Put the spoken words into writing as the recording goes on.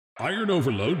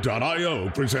IronOverload.io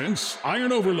presents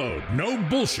Iron Overload No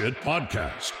Bullshit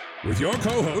Podcast with your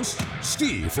co-hosts,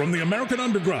 Steve from the American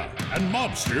Underground and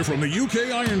Mobster from the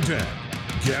UK Iron Den.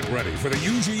 Get ready for the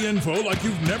UG info like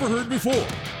you've never heard before.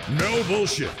 No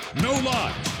bullshit, no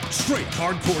lies, straight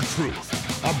hardcore truth.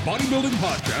 A bodybuilding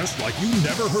podcast like you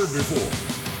never heard before.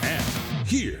 And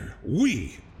here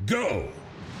we go.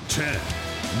 10,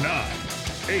 9,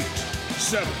 8,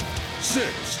 7,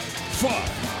 6,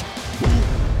 5...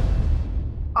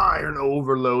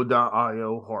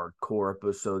 IronOverload.io Hardcore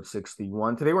episode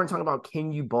 61. Today we're going to talk about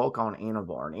can you bulk on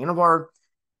Anavar. And Anavar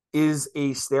is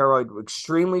a steroid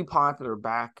extremely popular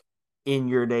back in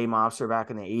your day, Mobster,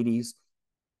 back in the 80s.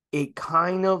 It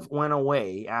kind of went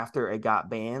away after it got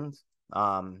banned.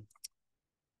 And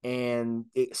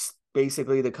it's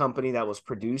basically the company that was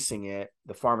producing it,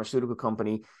 the pharmaceutical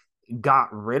company,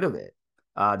 got rid of it.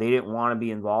 They didn't want to be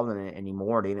involved in it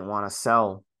anymore. They didn't want to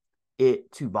sell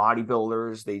it to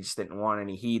bodybuilders. They just didn't want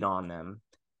any heat on them.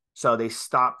 So they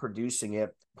stopped producing it.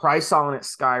 Price on it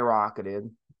skyrocketed.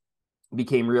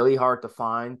 Became really hard to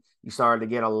find. You started to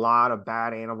get a lot of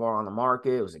bad Anavar on the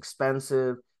market. It was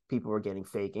expensive. People were getting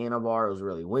fake Anavar. It was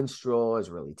really Winstrol. It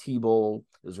was really T-Bowl.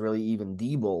 It was really even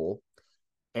D-Bowl.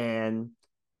 And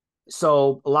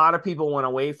so a lot of people went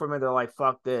away from it. They're like,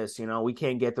 fuck this. You know, we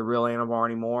can't get the real Anavar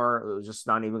anymore. It was just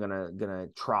not even gonna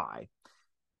try.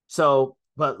 So,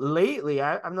 but lately,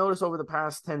 I've noticed over the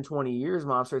past 10, 20 years,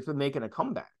 Mobster, it's been making a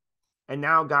comeback. And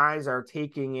now guys are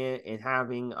taking it and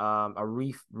having a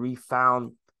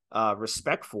refound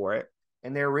respect for it.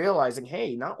 And they're realizing,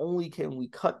 hey, not only can we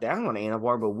cut down on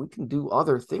Anavar, but we can do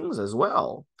other things as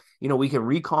well. You know, we can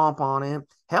recomp on it.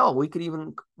 Hell, we could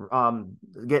even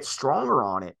get stronger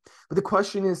on it. But the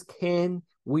question is, can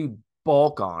we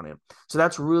bulk on it? So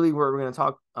that's really where we're going to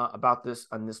talk about this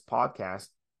on this podcast.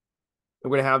 We're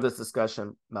going to have this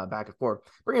discussion back and forth.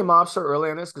 Bring in Mobster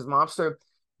early on this because, Mobster,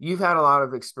 you've had a lot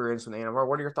of experience with Anavar.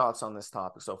 What are your thoughts on this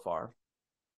topic so far?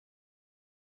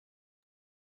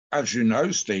 As you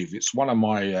know, Steve, it's one of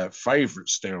my favorite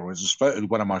steroids, especially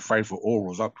one of my favorite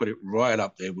orals. I put it right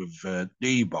up there with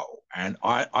D-Bowl. And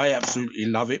I absolutely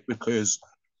love it because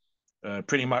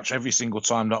pretty much every single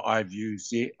time that I've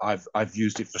used it, I've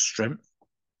used it for strength.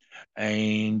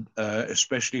 And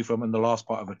especially if I'm in the last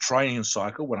part of a training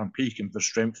cycle when I'm peaking for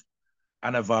strength,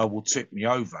 Anavar will tip me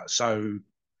over. So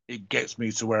it gets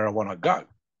me to where I want to go.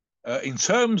 In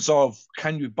terms of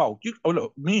can you bulk?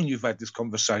 Look, me and you've had this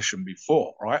conversation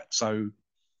before, right? So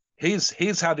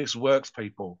here's how this works,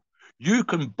 people. You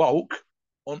can bulk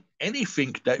on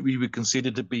anything that we would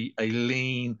consider to be a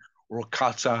lean or a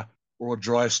cutter or a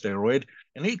dry steroid.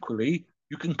 And equally,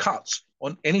 you can cut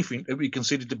on anything that we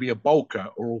consider to be a bulker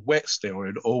or a wet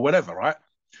steroid or whatever, right?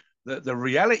 The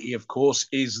reality, of course,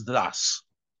 is thus.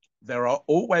 There are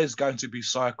always going to be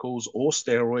cycles or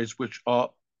steroids which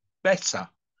are better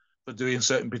for doing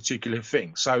certain particular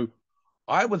things. So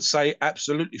I would say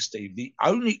absolutely, Steve. The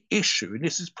only issue, and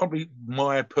this is probably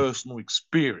my personal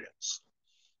experience,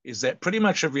 is that pretty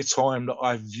much every time that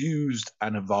I've used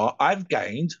Anavar, I've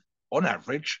gained, on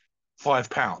average,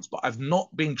 5 pounds, but I've not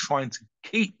been trying to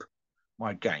keep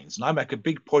my gains. And I make a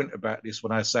big point about this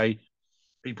when I say,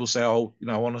 people say, oh, you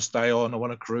know, I want to stay on, I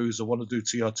want to cruise, I want to do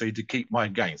TRT to keep my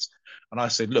gains. And I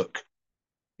said, look,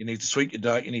 you need to tweak your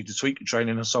diet, you need to tweak your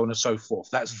training, and so on and so forth.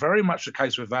 That's very much the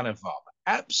case with Anavar.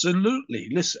 Absolutely.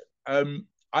 Listen,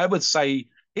 I would say,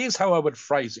 here's how I would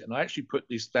phrase it. And I actually put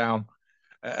this down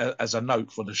as a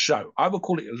note for the show. I would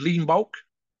call it a lean bulk.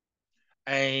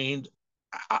 And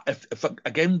if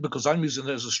again, because I'm using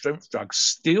it as a strength drug,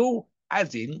 still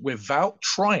adding without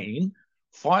trying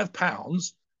 5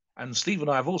 pounds. And Steve and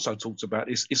I have also talked about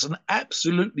this. It's an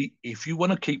absolutely, if you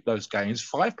want to keep those gains,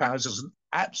 5 pounds is an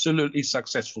absolutely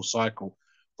successful cycle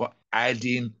for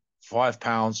adding 5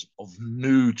 pounds of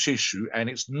new tissue. And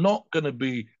it's not going to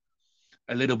be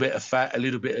a little bit of fat, a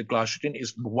little bit of glycogen.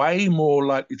 It's way more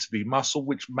likely to be muscle,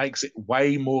 which makes it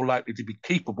way more likely to be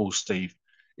keepable, Steve.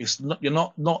 It's not,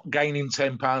 you're not gaining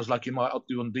 10 pounds like you might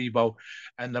do on D-Bowl.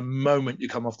 And the moment you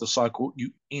come off the cycle,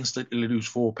 you instantly lose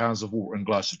 4 pounds of water and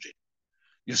glycogen.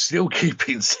 You're still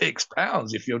keeping 6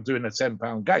 pounds if you're doing a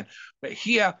 10-pound gain. But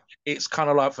here, it's kind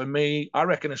of like, for me, I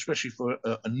reckon, especially for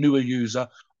a newer user,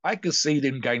 I could see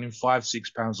them gaining 5, 6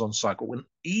 pounds on cycle when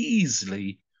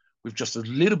easily, with just a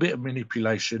little bit of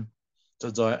manipulation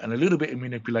to diet and a little bit of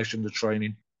manipulation to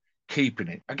training, keeping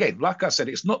it. Again, like I said,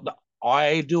 it's not the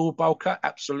ideal bulker,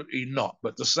 absolutely not.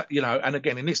 But, you know, and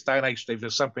again, in this day and age, Steve,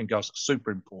 there's something else super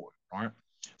important, right?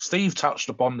 Steve touched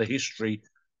upon the history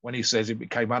when he says it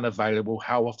became unavailable,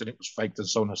 how often it was faked, and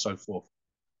so on and so forth.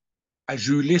 as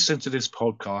you listen to this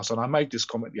podcast, and I made this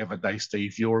comment the other day,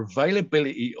 Steve, your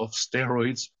availability of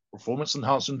steroids, performance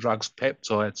enhancing drugs,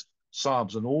 peptides,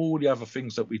 SARMs, and all the other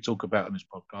things that we talk about in this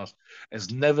podcast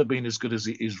has never been as good as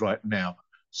it is right now.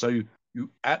 So you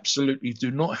absolutely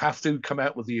do not have to come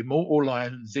out with the immortal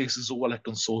line, this is all I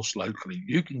can source locally.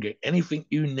 You can get anything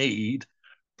you need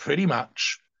pretty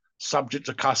much subject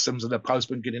to customs and the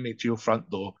postman getting it to your front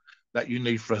door that you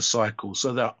need for a cycle.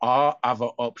 So there are other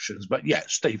options. But yeah,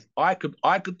 Steve, I could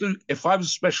do, if I was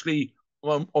especially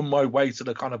on my way to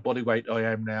the kind of body weight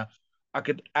I am now, I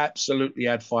could absolutely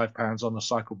add £5 on the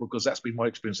cycle because that's been my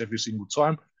experience every single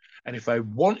time. And if I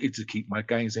wanted to keep my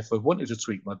gains, if I wanted to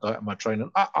tweak my diet and my training,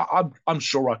 I'm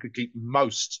sure I could keep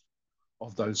most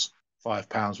of those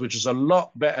 £5, which is a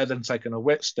lot better than taking a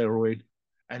wet steroid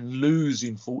and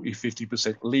losing 40,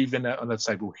 50%, leaving that on the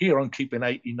table. Here, I'm keeping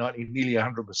 80, 90, nearly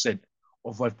 100%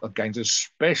 of my gains,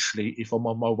 especially if I'm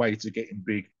on my way to getting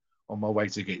big, on my way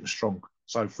to getting strong.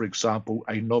 So, for example,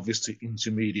 a novice to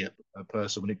intermediate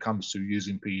person when it comes to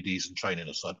using PEDs and training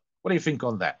aside. What do you think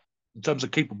on that in terms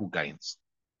of keepable gains?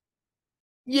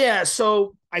 Yeah,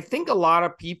 so I think a lot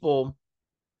of people,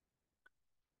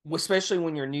 especially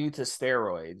when you're new to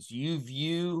steroids, you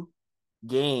view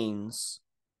gains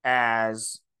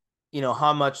as,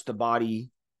 how much the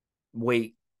body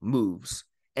weight moves.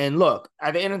 And look,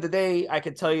 at the end of the day, I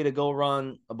could tell you to go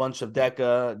run a bunch of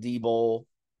DECA, D-Bol,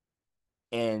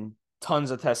 and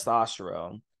tons of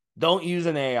testosterone. Don't use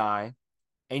an AI,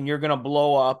 and you're going to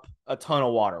blow up a ton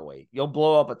of water weight. You'll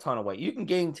blow up a ton of weight. You can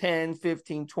gain 10,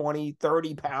 15, 20,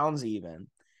 30 pounds even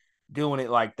doing it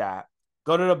like that.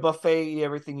 Go to the buffet, eat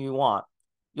everything you want.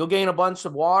 You'll gain a bunch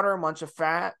of water, a bunch of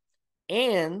fat,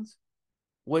 and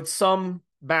with some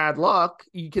bad luck,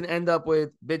 you can end up with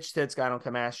bitch tits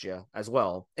gynecomastia as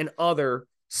well, and other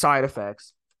side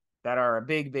effects that are a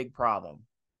big, big problem.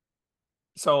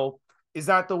 So is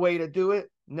that the way to do it?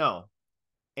 No.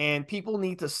 And people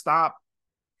need to stop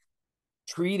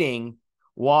treating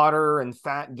water and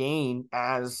fat gain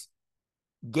as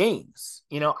gains.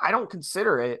 I don't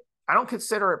consider it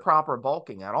proper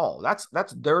bulking at all.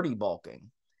 That's dirty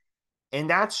bulking. And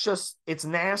that's just, it's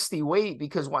nasty weight,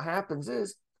 because what happens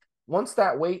is once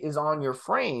that weight is on your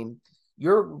frame,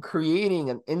 you're creating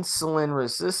an insulin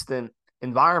resistant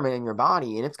environment in your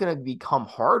body, and it's going to become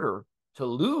harder to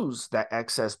lose that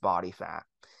excess body fat.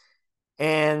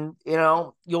 And,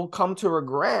 you'll come to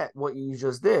regret what you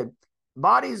just did.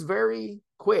 Body's very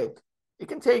quick. It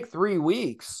can take 3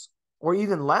 weeks or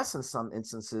even less in some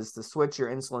instances to switch your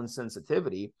insulin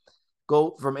sensitivity.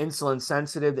 Go from insulin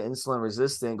sensitive to insulin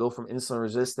resistant, go from insulin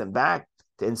resistant back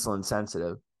to insulin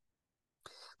sensitive.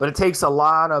 But it takes a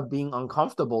lot of being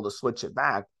uncomfortable to switch it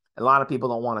back. A lot of people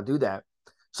don't want to do that.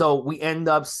 So we end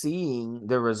up seeing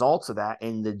the results of that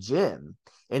in the gym.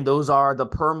 And those are the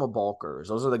perma bulkers.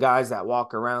 Those are the guys that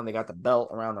walk around. They got the belt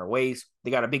around their waist.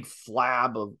 They got a big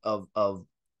flab of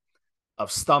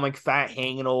stomach fat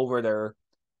hanging over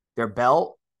their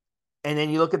belt. And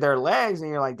then you look at their legs and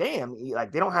you're like, damn,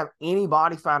 like they don't have any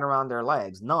body fat around their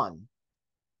legs, none.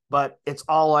 But it's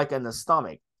all like in the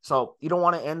stomach. So you don't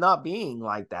want to end up being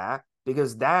like that,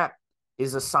 because that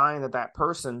is a sign that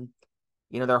person,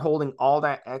 they're holding all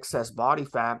that excess body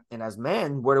fat. And as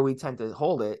men, where do we tend to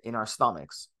hold it? In our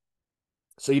stomachs.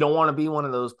 So you don't want to be one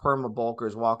of those perma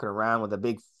bulkers walking around with a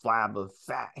big flab of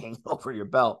fat hanging over your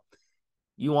belt.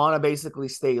 You want to basically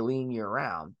stay lean year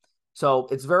round. So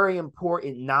it's very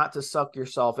important not to suck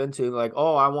yourself into like,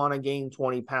 oh, I want to gain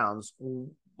 20 pounds.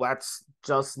 That's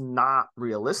just not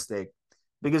realistic,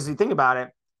 because you think about it,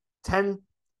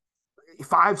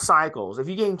 5 cycles. If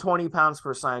you gain 20 pounds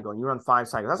per cycle and you run 5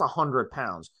 cycles, that's 100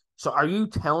 pounds. So are you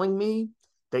telling me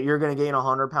that you're going to gain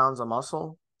 100 pounds of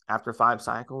muscle after 5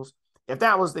 cycles? If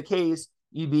that was the case,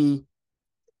 you'd be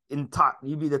the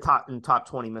top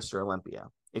 20 Mr. Olympia.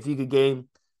 If you could gain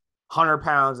 100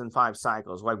 pounds in 5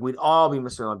 cycles, like we'd all be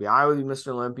Mr. Olympia. I would be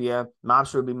Mr. Olympia.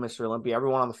 Mobster would be Mr. Olympia.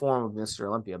 Everyone on the forum would be Mr.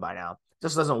 Olympia by now. It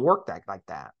just doesn't work like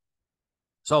that.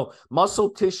 So muscle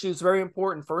tissue is very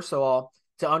important. First of all,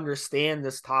 to understand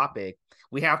this topic,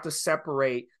 we have to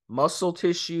separate muscle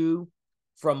tissue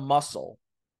from muscle.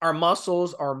 Our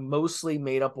muscles are mostly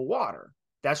made up of water.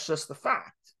 That's just the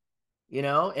fact, and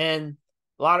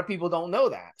a lot of people don't know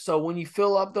that. So when you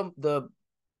fill up the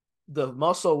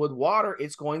muscle with water,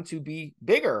 it's going to be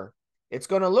bigger. It's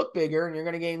going to look bigger, and you're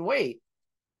going to gain weight,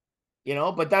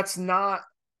 but that's not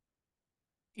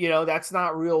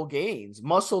real gains.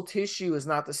 Muscle tissue is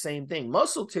not the same thing.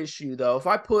 Muscle tissue, though, if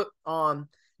I put on,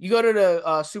 you go to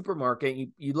the supermarket,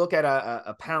 you look at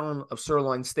a pound of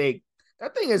sirloin steak,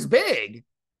 that thing is big.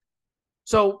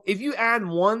 So if you add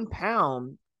 1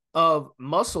 pound of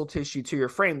muscle tissue to your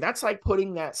frame. That's like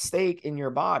putting that steak in your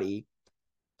body,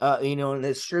 and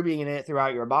distributing it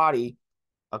throughout your body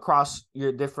across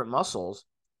your different muscles.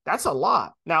 That's a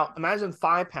lot. Now, imagine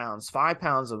 5 pounds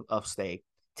of steak,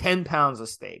 10 pounds of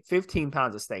steak, 15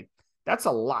 pounds of steak. That's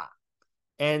a lot.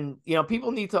 And,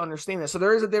 people need to understand that. So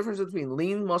there is a difference between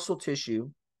lean muscle tissue,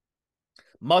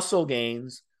 muscle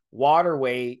gains, water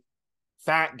weight,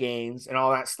 fat gains, and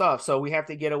all that stuff. So we have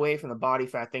to get away from the body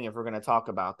fat thing if we're going to talk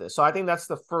about this. So I think that's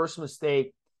the first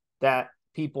mistake that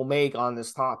people make on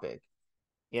this topic,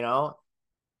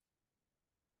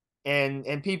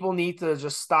 and people need to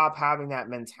just stop having that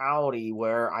mentality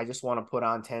where I just want to put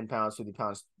on 10 pounds, 50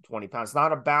 pounds, 20 pounds. It's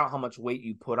not about how much weight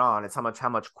you put on. It's how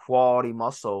much quality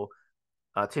muscle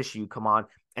tissue you come on.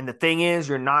 And the thing is,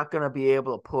 you're not going to be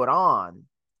able to put on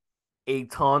a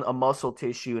ton of muscle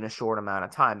tissue in a short amount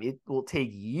of time. It will take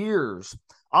years.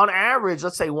 On average,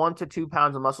 let's say 1 to 2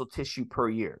 pounds of muscle tissue per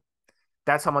year.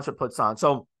 That's how much it puts on.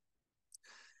 So,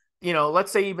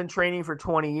 let's say you've been training for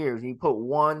 20 years and you put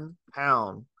 1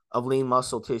 pound of lean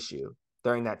muscle tissue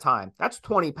during that time. That's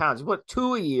 20 pounds. You put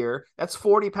 2 a year, that's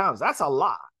 40 pounds. That's a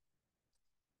lot.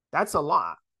 That's a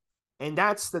lot. And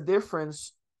that's the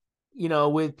difference,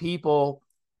 with people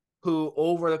who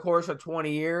over the course of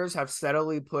 20 years have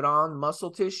steadily put on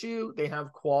muscle tissue. They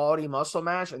have quality muscle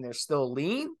mass and they're still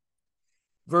lean,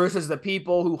 versus the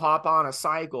people who hop on a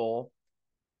cycle,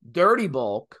 dirty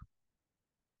bulk,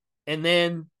 and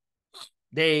then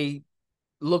they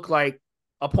look like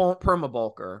a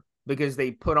perma-bulker because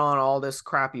they put on all this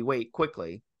crappy weight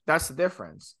quickly. That's the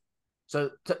difference. So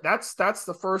that's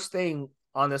the first thing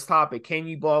on this topic. Can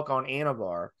you bulk on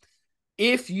Anavar?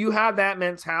 If you have that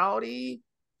mentality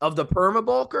of the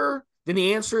perma-bulker, then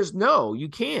the answer is no, you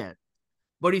can't.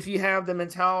 But if you have the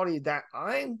mentality that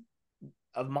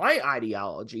of my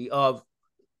ideology of,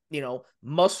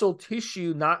 muscle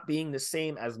tissue not being the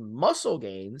same as muscle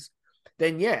gains,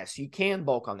 then yes, you can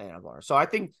bulk on Anavar. So I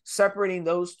think separating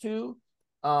those two,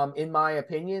 in my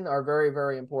opinion, are very,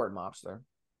 very important, Mobster.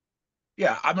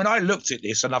 Yeah, I mean, I looked at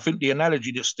this and I think the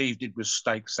analogy that Steve did with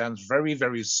steak sounds very,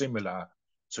 very similar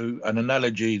to an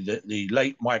analogy that the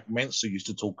late Mike Menser used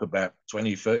to talk about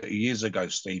 20, 30 years ago,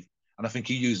 Steve. And I think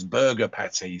he used burger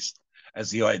patties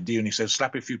as the idea. And he said,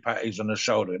 slap a few patties on the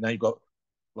shoulder and then you've got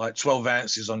like 12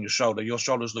 ounces on your shoulder. Your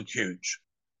shoulders look huge.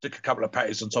 Stick a couple of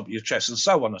patties on top of your chest and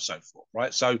so on and so forth,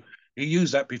 right? So he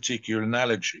used that particular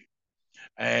analogy.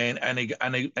 And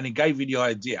he gave you the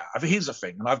idea. I mean, here's the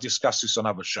thing, and I've discussed this on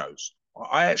other shows.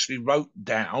 I actually wrote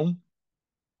down.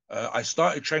 I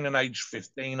started training age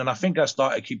 15, and I think I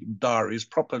started keeping diaries,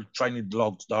 proper training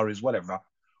logs, diaries, whatever,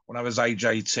 when I was age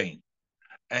 18.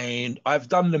 And I've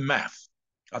done the math.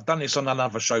 I've done this on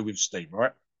another show with Steve,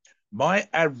 right? My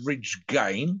average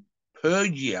gain per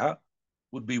year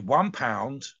would be 1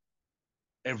 pound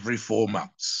every 4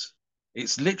 months.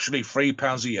 It's literally 3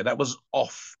 pounds a year. That was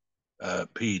off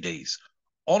PEDs.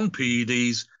 On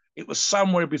PEDs, it was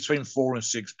somewhere between 4 and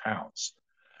 6 pounds.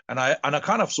 And I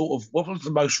kind of sort of, what was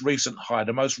the most recent high?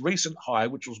 The most recent high,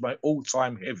 which was my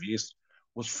all-time heaviest,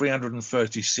 was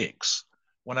 336.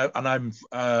 I'm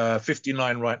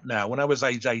 59 right now. When I was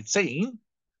age 18,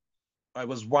 I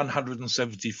was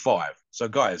 175. So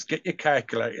guys, get your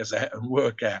calculators out and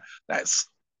work out. That's,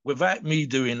 without me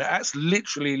doing that, that's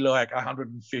literally like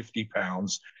 150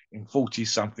 pounds in 40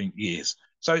 something years.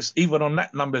 So it's even on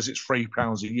that numbers, it's 3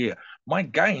 pounds a year. My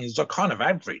gains are kind of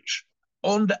average,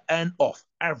 on and off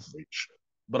average.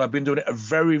 But I've been doing it a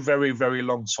very, very, very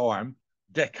long time,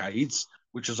 decades,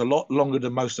 which is a lot longer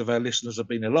than most of our listeners have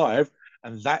been alive.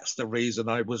 And that's the reason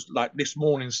I was like this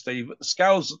morning, Steve, at the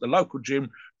scales at the local gym,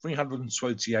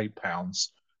 328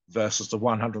 pounds versus the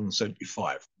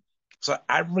 175. So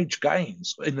average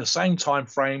gains in the same time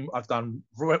frame. I've done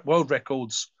world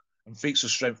records and feats of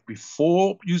strength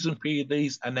before using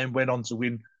PEDs, and then went on to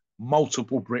win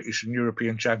multiple British and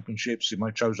European championships in my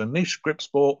chosen niche, grip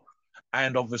sport,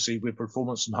 and obviously with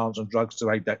performance enhancing drugs to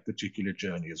aid that particular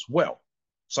journey as well.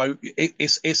 So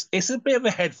it's a bit of a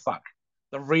head fuck.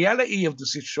 The reality of the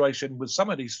situation with some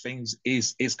of these things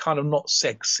is kind of not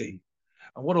sexy.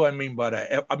 And what do I mean by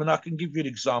that? I mean, I can give you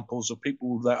examples of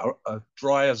people that are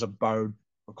dry as a bone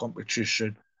for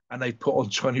competition and they put on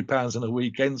 20 pounds in a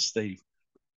weekend, Steve,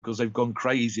 because they've gone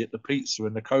crazy at the pizza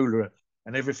and the cola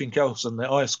and everything else and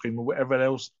the ice cream or whatever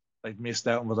else they've missed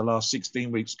out over the last 16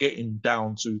 weeks, getting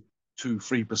down to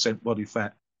 2-3% body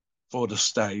fat for the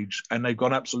stage. And they've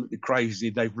gone absolutely crazy.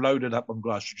 They've loaded up on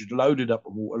glycogen, loaded up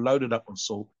on water, loaded up on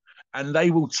salt. And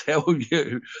they will tell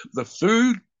you the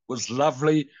food was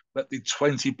lovely, but the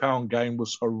 20-pound gain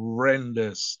was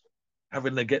horrendous.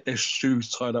 having to get their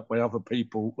shoes tied up by other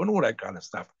people and all that kind of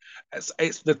stuff. That's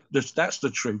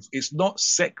the truth. It's not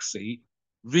sexy,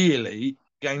 really,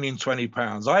 gaining 20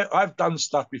 pounds. I've done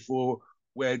stuff before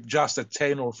where just a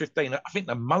 10 or 15, I think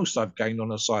the most I've gained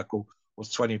on a cycle was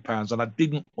 20 pounds, and I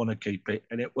didn't want to keep it.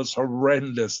 And it was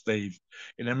horrendous, Steve.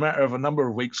 In a matter of a number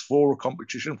of weeks, for a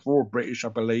competition, for a British, I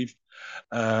believe,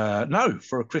 no,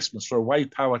 for a Christmas, for a Way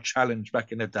Power Challenge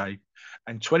back in the day.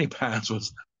 And £20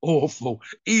 was awful.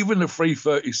 Even the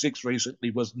 336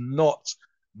 recently was not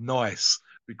nice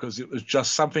because it was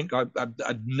just something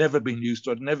I'd never been used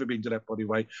to. I'd never been to that body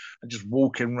weight and just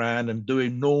walking around and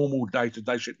doing normal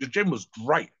day-to-day shit. The gym was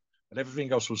great, but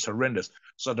everything else was horrendous.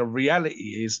 So the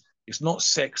reality is it's not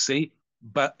sexy,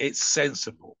 but it's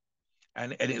sensible.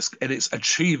 And it's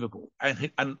achievable.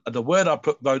 And the word I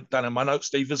put down in my notes,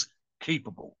 Steve, is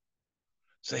keepable.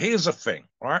 So here's the thing,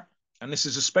 right? And this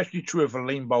is especially true of a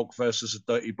lean bulk versus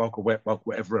a dirty bulk or wet bulk,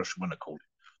 whatever else you want to call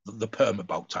it, the perma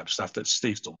bulk type stuff that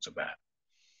Steve talked about.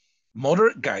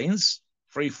 Moderate gains,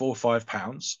 3, 4, 5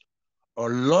 pounds, are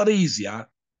a lot easier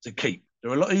to keep.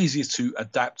 They're a lot easier to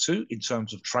adapt to in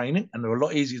terms of training, and they're a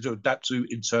lot easier to adapt to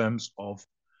in terms of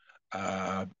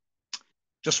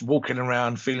just walking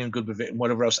around, feeling good with it and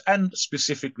whatever else, and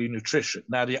specifically nutrition.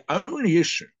 Now, the only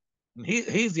issue, and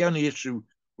here's the only issue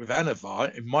with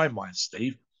Anavar, in my mind,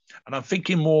 Steve, and I'm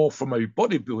thinking more from a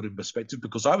bodybuilding perspective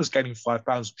because I was gaining 5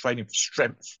 pounds training for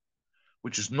strength,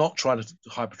 which is not trying to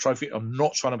hypertrophy. I'm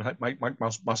not trying to make my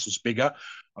muscles bigger.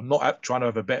 I'm not trying to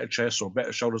have a better chest or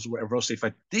better shoulders or whatever else. If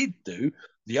I did do,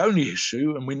 the only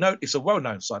issue, and we know it's a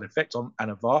well-known side effect on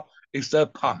Anavar, is the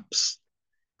pumps.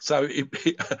 So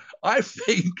I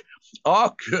think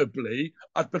arguably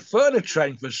I'd prefer to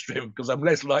train for strength because I'm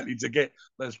less likely to get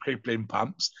those crippling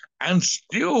pumps and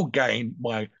still gain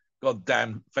my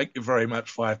goddamn, thank you very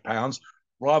much, 5 pounds,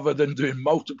 rather than doing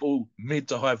multiple mid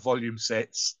to high volume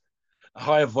sets,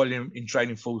 higher volume in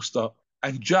training full stop,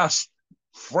 and just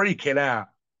freaking out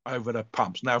over the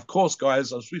pumps. Now, of course,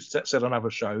 guys, as we've said on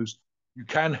other shows, you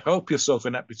can help yourself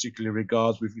in that particular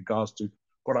regards with regards to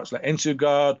products like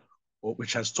Entuguard, or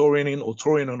which has taurine or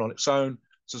taurine on its own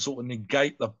to sort of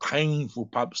negate the painful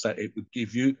pumps that it would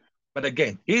give you. But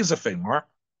again, here's the thing, right?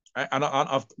 And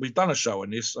we've done a show on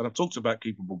this, and I've talked about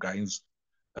keepable gains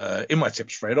in my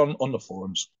tips thread on the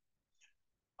forums.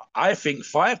 I think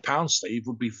 5 pounds, Steve,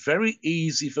 would be very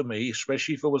easy for me,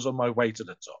 especially if I was on my way to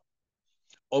the top,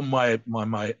 on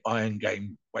my iron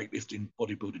game weightlifting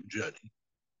bodybuilding journey.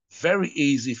 Very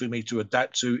easy for me to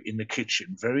adapt to in the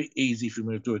kitchen. Very easy for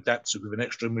me to adapt to with an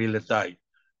extra meal a day.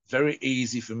 Very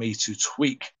easy for me to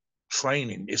tweak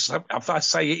training. It's, if I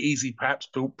say it easy, perhaps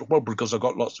probably because I've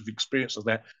got lots of experience of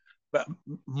that, but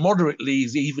moderately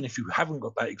easy, even if you haven't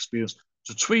got that experience,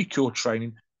 to tweak your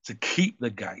training to keep the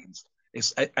gains.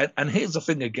 And here's the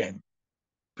thing again.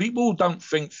 People don't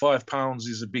think 5 pounds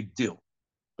is a big deal.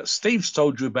 But Steve's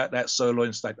told you about that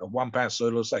sirloin steak, a £1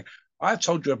 sirloin steak. I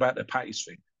told you about the patties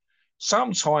thing.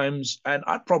 Sometimes, and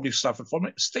I'd probably suffer from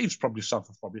it, Steve's probably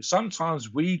suffered from it.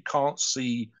 Sometimes we can't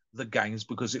see the gains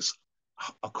because it's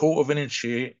a quarter of an inch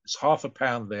here, it's half a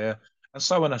pound there, and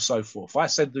so on and so forth. I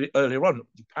said earlier on,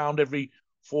 a pound every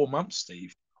 4 months,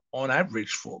 Steve, on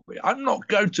average for me. I'm not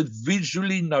going to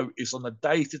visually notice on a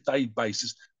day-to-day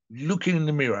basis, looking in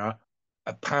the mirror,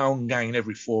 a pound gain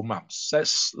every 4 months.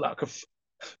 That's like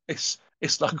it's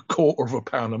like a quarter of a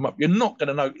pound a month. You're not going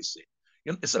to notice it.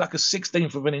 It's like a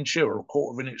 16th of an inch here or a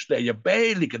quarter of an inch there. You're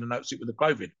barely going to notice it with the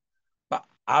clothing, but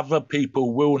other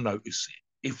people will notice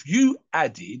it. If you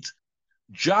added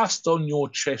just on your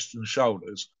chest and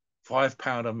shoulders,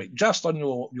 £5 of meat, just on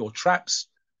your traps,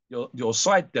 your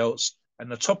side delts,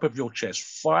 and the top of your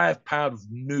chest, £5 of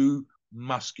new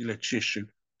muscular tissue.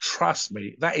 Trust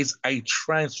me, that is a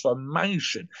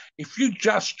transformation. If you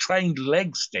just trained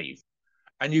legs, Steve,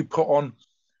 and you put on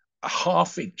a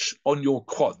 ½ inch on your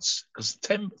quads, because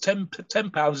 10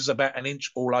 pounds is about an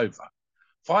inch all over.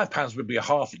 £5 would be a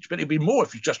 ½ inch, but it'd be more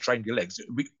if you just trained your legs. It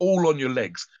would be all on your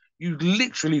legs. You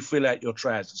literally fill out your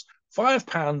trousers.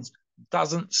 £5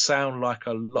 doesn't sound like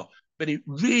a lot, but it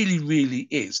really, really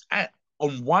is.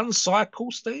 On one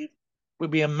cycle, Steve,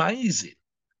 would be amazing.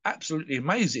 Absolutely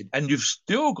amazing. And you've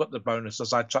still got the bonus,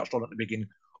 as I touched on at the beginning,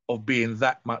 of being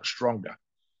that much stronger.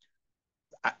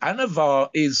 Anavar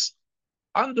is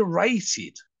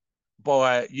underrated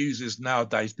by users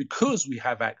nowadays because we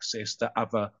have access to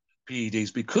other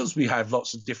PEDs, because we have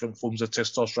lots of different forms of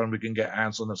testosterone we can get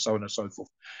hands on, and so on and so forth.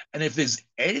 And if there's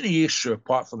any issue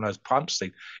apart from those pumps,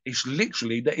 it's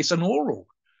literally that it's an oral.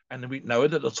 And we know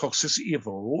that the toxicity of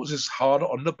orals is harder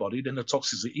on the body than the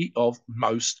toxicity of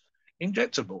most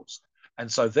injectables.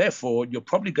 And so therefore, you're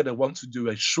probably going to want to do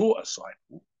a shorter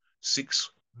cycle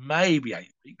 6, maybe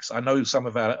 8 weeks. I know some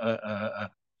of our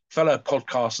fellow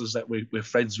podcasters that we're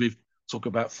friends with talk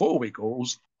about 4-week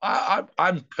orals.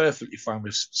 I'm perfectly fine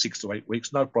with 6 to 8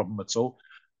 weeks, no problem at all.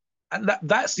 And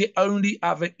that's the only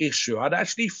other issue. I'd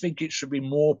actually think it should be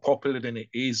more popular than it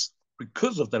is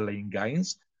because of the lean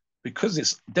gains, because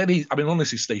it's deadly. I mean,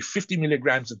 honestly, Steve, 50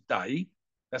 milligrams a day,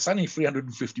 that's only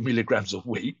 350 milligrams a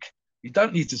week. You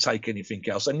don't need to take anything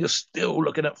else, and you're still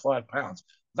looking at £5.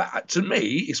 That, to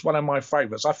me, is one of my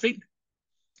favorites. I think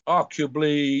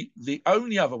arguably the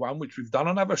only other one, which we've done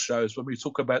on other shows, when we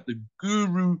talk about the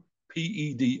guru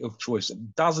PED of choice,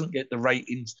 it doesn't get the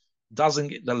ratings, doesn't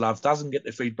get the love, doesn't get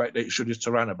the feedback that it should, is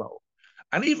Tyranobol.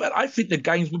 And even I think the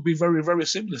gains would be very, very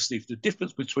similar, Steve. The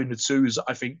difference between the two is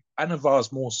I think Anavar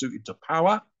is more suited to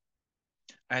power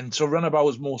and Tyranobol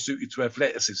is more suited to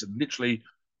athleticism, literally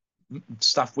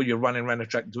stuff where you're running around the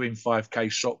track doing 5K,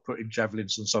 shot putting,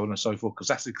 javelins, and so on and so forth, because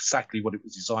that's exactly what it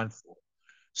was designed for.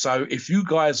 So if you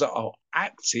guys are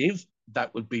active,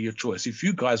 that would be your choice. If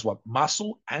you guys want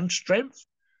muscle and strength,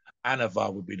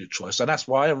 Anavar would be the choice. And that's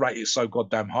why I rate it so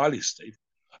goddamn highly, Steve.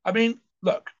 I mean,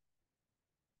 look,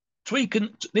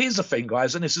 here's the thing,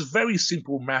 guys, and this is very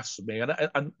simple maths for me. And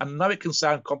I know it can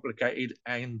sound complicated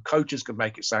and coaches can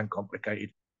make it sound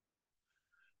complicated.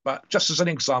 But just as an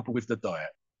example with the diet,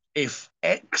 if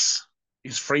X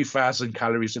is 3,000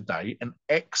 calories a day and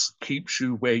X keeps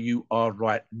you where you are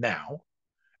right now,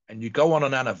 and you go on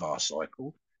an Anavar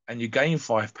cycle and you gain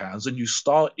 £5 and you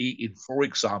start eating, for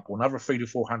example, another 300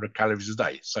 to 400 calories a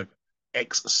day. So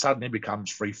X suddenly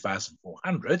becomes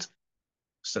 3,400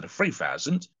 instead of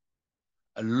 3,000.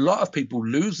 A lot of people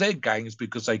lose their gains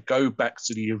because they go back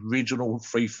to the original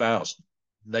 3,000.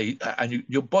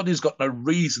 Your body's got no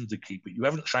reason to keep it. You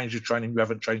haven't changed your training, you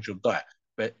haven't changed your diet.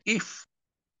 But if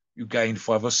you gain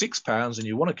 5 or 6 pounds and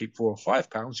you want to keep 4 or 5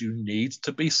 pounds, you need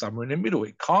to be somewhere in the middle.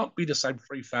 It can't be the same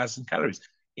 3,000 calories.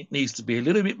 It needs to be a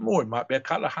little bit more. It might be a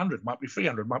couple of hundred, might be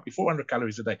 300, might be 400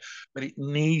 calories a day, but it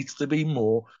needs to be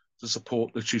more to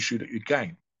support the tissue that you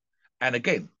gain. And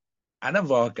again,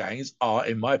 Anavar gains are,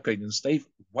 in my opinion, Steve,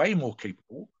 way more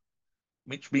keepable,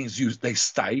 which means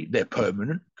they're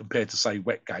permanent compared to, say,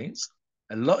 wet gains.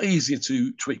 A lot easier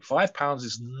to tweak. £5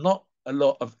 is not a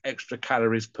lot of extra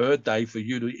calories per day for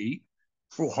you to eat.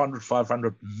 400,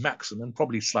 500 maximum,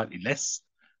 probably slightly less,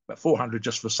 but 400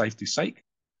 just for safety's sake.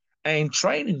 And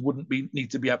training wouldn't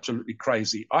need to be absolutely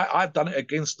crazy. I've done it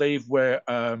again, Steve, where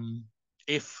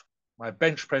if my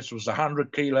bench press was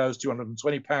 100 kilos,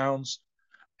 220 pounds,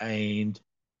 and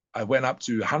I went up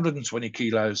to 120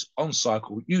 kilos on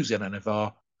cycle using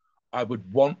Anavar, I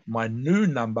would want my new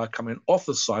number coming off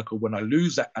the cycle when I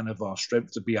lose that Anavar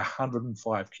strength to be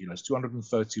 105 kilos,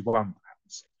 231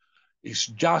 pounds. It's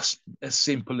just as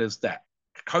simple as that.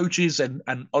 Coaches and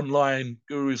online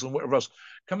gurus and whatever else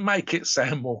can make it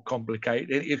sound more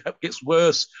complicated. It gets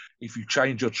worse if you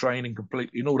change your training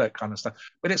completely and all that kind of stuff.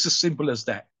 But it's as simple as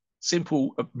that.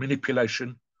 Simple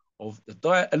manipulation of the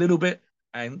diet a little bit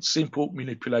and simple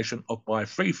manipulation of by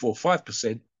 3, 4,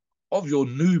 5% of your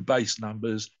new base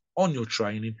numbers on your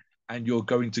training, and you're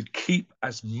going to keep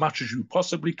as much as you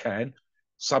possibly can,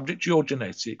 subject to your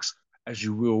genetics, as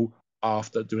you will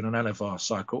after doing an Anavar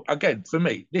cycle. Again, for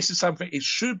me, this is something, it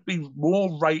should be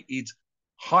more rated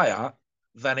higher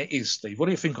than it is, Steve. What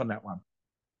do you think on that one?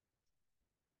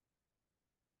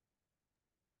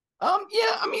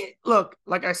 Yeah, I mean, look,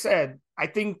 like I said, I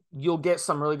think you'll get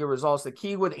some really good results. The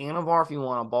key with Anavar, if you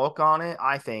want to bulk on it,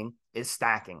 I think, is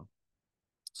stacking.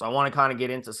 So I want to kind of get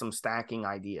into some stacking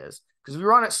ideas, because if you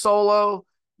run it solo,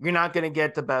 you're not going to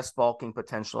get the best bulking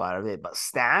potential out of it. But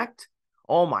stacked,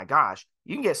 oh my gosh,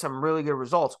 you can get some really good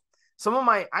results.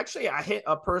 I hit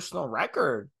a personal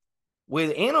record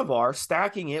with Anavar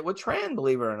stacking it with Tren,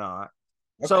 believe it or not.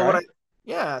 Okay.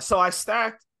 So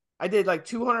I did like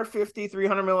 250,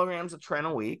 300 milligrams of Tren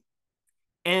a week.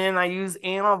 And I used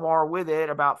Anavar with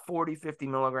it about 40, 50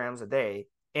 milligrams a day.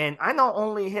 And I not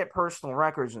only hit personal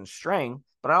records in strength,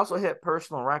 but I also hit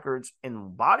personal records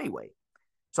in body weight.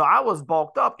 So I was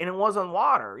bulked up, and it wasn't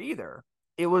water either.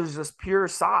 It was just pure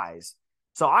size.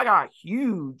 So I got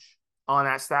huge on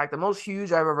that stack, the most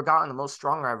huge I've ever gotten, the most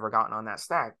stronger I've ever gotten on that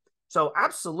stack. So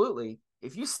absolutely,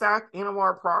 if you stack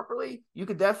Anavar properly, you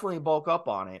could definitely bulk up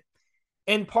on it.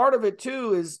 And part of it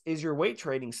too is your weight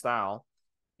training style.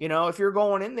 You know, if you're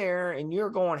going in there and you're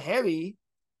going heavy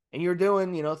and you're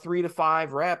doing, 3 to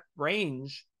 5 rep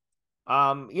range,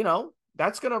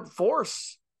 that's going to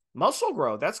force muscle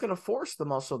growth. That's going to force the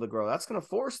muscle to grow. That's going to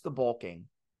force the bulking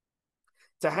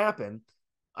to happen.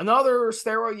 Another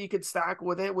steroid you could stack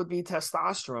with it would be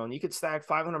testosterone. You could stack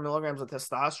 500 milligrams of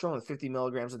testosterone with 50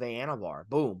 milligrams a day Anavar.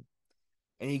 Boom.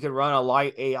 and you can run a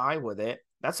light AI with it.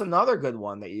 That's another good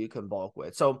one that you can bulk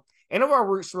with. So Anavar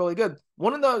works really good.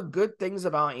 One of the good things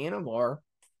about Anavar,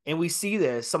 and we see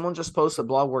this, someone just posted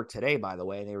blood work today, by the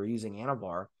way, they were using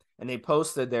Anavar, and they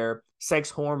posted their sex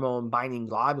hormone binding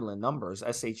globulin numbers,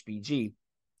 SHBG.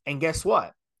 And guess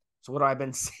what? So what I've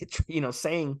been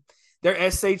saying, their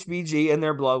SHBG and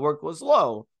their blood work was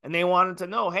low. And they wanted to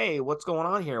know, hey, what's going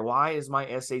on here? Why is my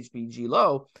SHBG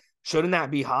low? Shouldn't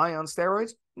that be high on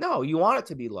steroids? No, you want it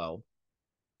to be low.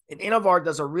 And Anavar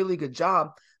does a really good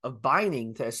job of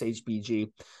binding to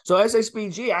SHBG. So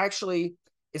SHBG actually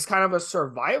is kind of a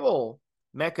survival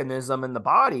mechanism in the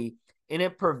body, and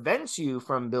it prevents you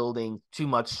from building too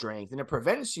much strength, and it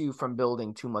prevents you from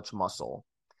building too much muscle,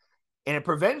 and it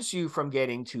prevents you from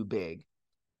getting too big.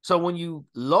 So when you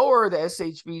lower the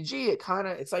SHBG,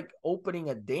 it's like opening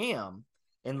a dam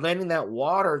and letting that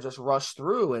water just rush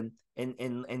through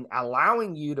and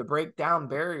allowing you to break down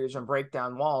barriers and break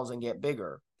down walls and get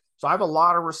bigger. So I have a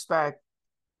lot of respect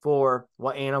for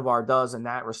what Anavar does in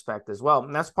that respect as well.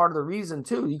 And that's part of the reason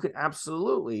too, you can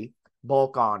absolutely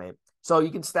bulk on it. So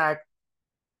you can stack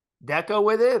Deca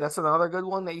with it. That's another good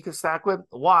one that you can stack with.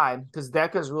 Why? Because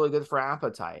Deca is really good for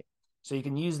appetite. So you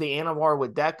can use the Anavar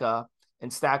with Deca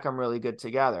and stack them really good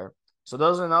together. So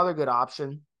those are another good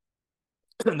option.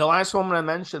 The last one I'm going to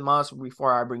mention, Mus,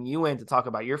 before I bring you in to talk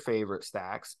about your favorite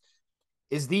stacks,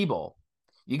 is Debo.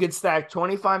 You could stack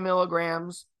 25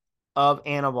 milligrams of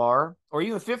Anavar, or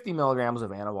even 50 milligrams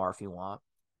of Anavar if you want,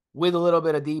 with a little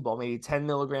bit of Debo, maybe 10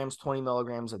 milligrams, 20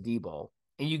 milligrams of Debo.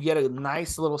 And you get a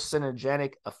nice little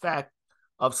synergetic effect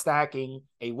of stacking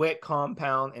a wet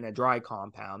compound and a dry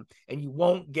compound. And you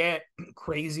won't get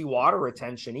crazy water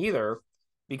retention either,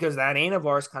 because that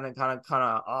Anavar is kind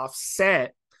of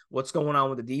offset what's going on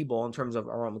with the D-ball in terms of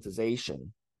aromatization.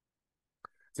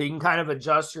 So you can kind of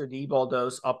adjust your D-ball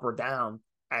dose up or down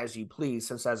as you please,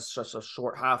 since that's just a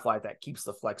short half-life that keeps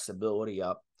the flexibility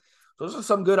up. Those are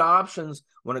some good options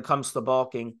when it comes to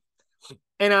bulking.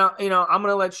 And, I'm going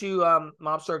to let you,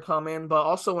 Mobster, come in, but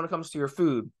also when it comes to your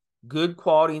food, good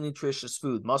quality, nutritious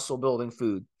food, muscle-building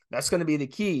food. That's going to be the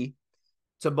key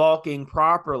to bulking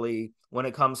properly when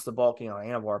it comes to bulking on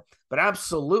Anavar. But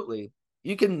absolutely,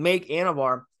 you can make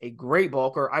Anavar a great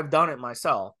bulker. I've done it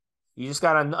myself. You just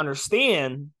got to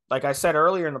understand, like I said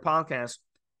earlier in the podcast,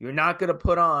 you're not going to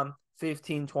put on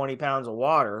 15, 20 pounds of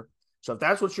water. So if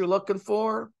that's what you're looking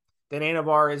for, then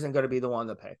Anavar isn't going to be the one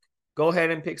to pick. Go ahead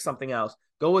and pick something else.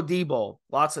 Go with D-bol,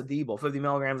 lots of D-bol, 50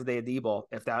 milligrams a day of D-bol,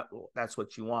 if that's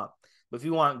what you want. But if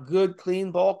you want good,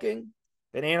 clean bulking,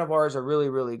 then Anavar is a really,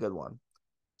 really good one.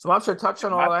 So I'm sure touch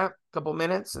on all that, a couple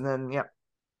minutes, and then, yeah.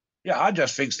 Yeah, I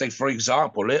just think, Steve, for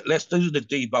example, let's do the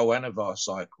D-bol Anavar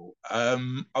cycle. I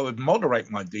would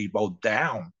moderate my D-bol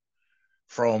down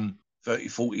from 30,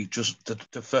 40 just to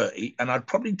 30, and I'd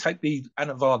probably take the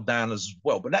Anavar down as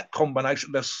well. But that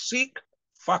combination, the sick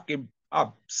fucking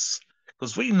pumps,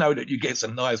 because we know that you get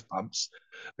some nice pumps,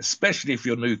 especially if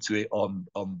you're new to it on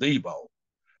D-bol.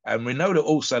 And we know that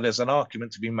also there's an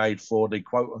argument to be made for the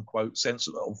quote-unquote sense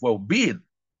of well-being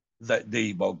that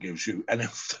D-bol gives you. And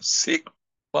if the sick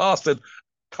bastard,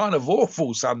 kind of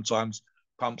awful sometimes,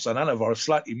 pumps on Anavar are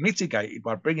slightly mitigated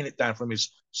by bringing it down from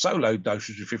his solo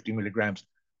dosage of 50 milligrams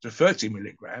to 30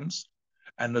 milligrams.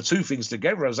 And the two things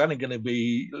together is only going to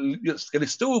be, it's going to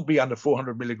still be under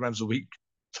 400 milligrams a week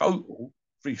total,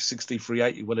 360,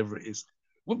 380, whatever it is.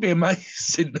 Would be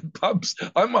amazing. The pumps.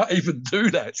 I might even do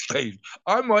that, Steve.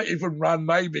 I might even run,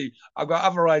 maybe. I've got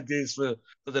other ideas for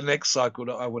the next cycle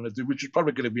that I want to do, which is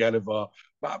probably going to be Anavar.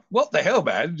 But what the hell,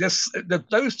 man? Just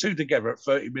those two together at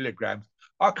 30 milligrams.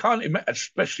 I can't imagine,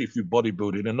 especially if you're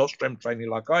bodybuilding and not strength training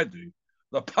like I do.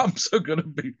 The pumps are going to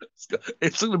be,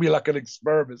 it's going to be like an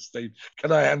experiment, Steve.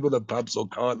 Can I handle the pumps or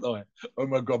can't I? Oh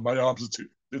my God, my arms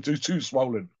are too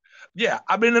swollen. Yeah,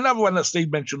 I mean, another one that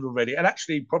Steve mentioned already, and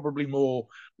actually probably more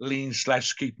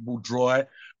lean/keepable dry,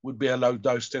 would be a low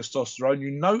dose testosterone.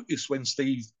 You notice when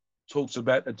Steve talks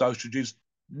about the dosages,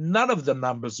 none of the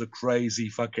numbers are crazy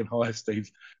fucking high,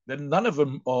 Steve. Then none of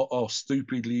them are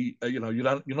stupidly, you're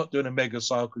not doing a mega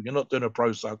cycle, you're not doing a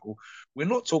pro cycle. We're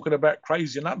not talking about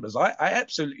crazy numbers. I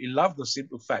absolutely love the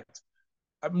simple fact.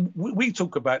 We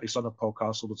talk about this on the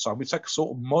podcast all the time. We take a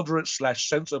sort of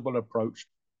moderate/sensible approach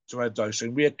to our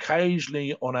dosing. We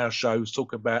occasionally on our shows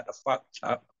talk about the fucked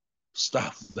up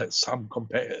stuff that some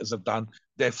competitors have done,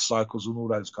 death cycles and all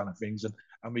those kind of things,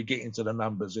 and we get into the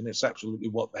numbers, and it's absolutely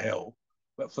what the hell.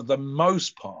 But for the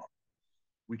most part,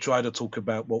 we try to talk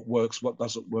about what works, what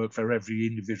doesn't work for every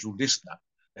individual listener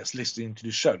that's listening to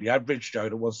the show, the average Joe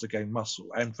that wants to gain muscle.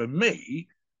 And for me,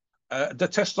 The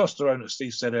testosterone that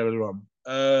Steve said earlier on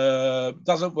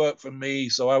doesn't work for me,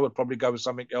 so I would probably go with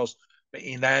something else. But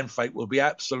enanthate will be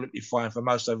absolutely fine for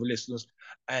most of the listeners.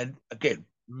 And again,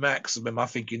 maximum, I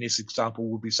think in this example,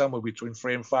 would be somewhere between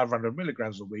 300 and 500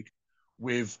 milligrams a week.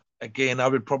 With, again, I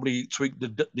would probably tweak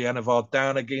the Anavar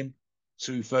down again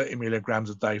to 30 milligrams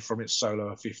a day from its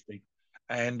solo 50.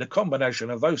 And the combination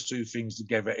of those two things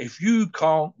together, if you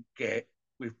can't get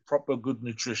with proper good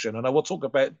nutrition, and I will talk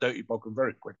about dirty bulking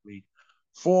very quickly,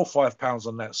 4 or 5 pounds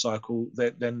on that cycle,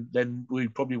 then we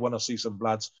probably want to see some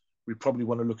bloods. We probably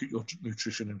want to look at your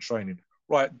nutrition and training.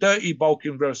 Right, dirty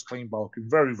bulking versus clean bulking,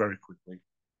 very, very quickly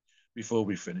before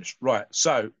we finish. Right,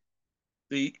 so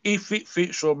if it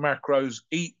fits your macros,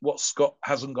 eat what's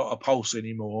hasn't got a pulse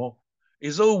anymore,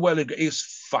 is all well and good. It's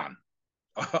fun.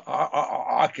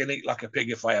 I can eat like a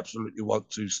pig if I absolutely want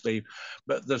to, Steve.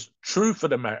 But the truth of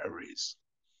the matter is,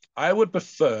 I would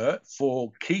prefer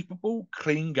for keepable,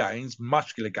 clean gains,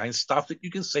 muscular gains, stuff that you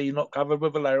can see not covered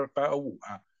with a layer of fat or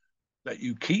water, that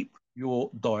you keep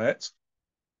your diet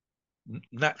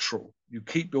natural. You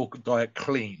keep your diet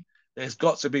clean. There's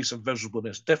got to be some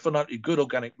vegetables. Definitely good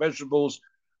organic vegetables,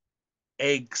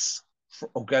 eggs,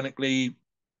 organically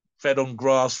fed on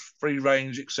grass, free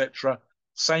range, etc.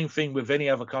 Same thing with any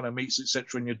other kind of meats,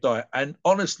 etc. in your diet. And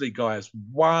honestly, guys,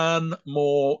 one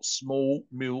more small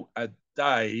meal a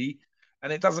day,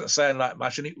 and it doesn't sound like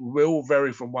much, and it will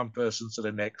vary from one person to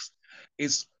the next,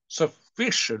 is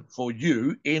sufficient for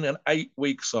you in an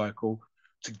 8-week cycle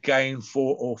to gain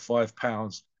 4 or 5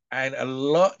 pounds. And a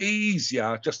lot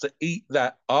easier just to eat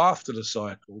that after the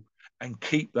cycle and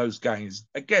keep those gains.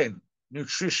 Again,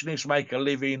 nutritionists make a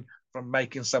living from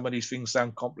making some of these things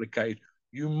sound complicated.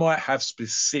 You might have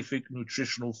specific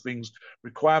nutritional things,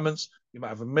 requirements. You might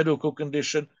have a medical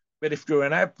condition. But if you're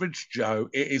an average Joe,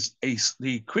 it is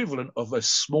the equivalent of a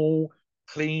small,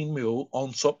 clean meal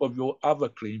on top of your other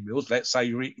clean meals. Let's say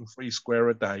you're eating 3 square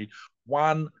a day,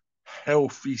 one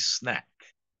healthy snack.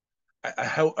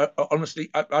 Honestly,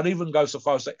 I'd even go so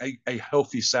far as say a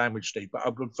healthy sandwich, Steve, but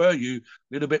I prefer you a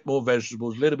little bit more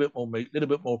vegetables, a little bit more meat, a little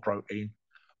bit more protein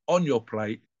on your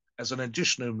plate as an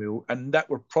additional meal, and that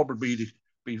would probably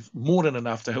be more than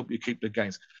enough to help you keep the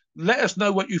gains. Let us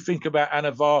know what you think about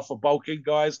Anavar for bulking,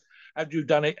 guys. Have you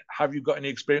done it? Have you got any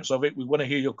experience of it? We want to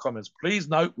hear your comments. Please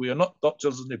note, we are not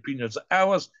doctors and opinions.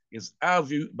 Ours is our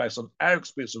view based on our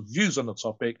experience and views on the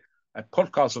topic. A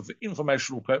podcast for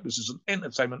informational purposes and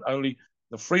entertainment only.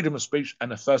 The freedom of speech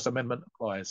and the First Amendment applies.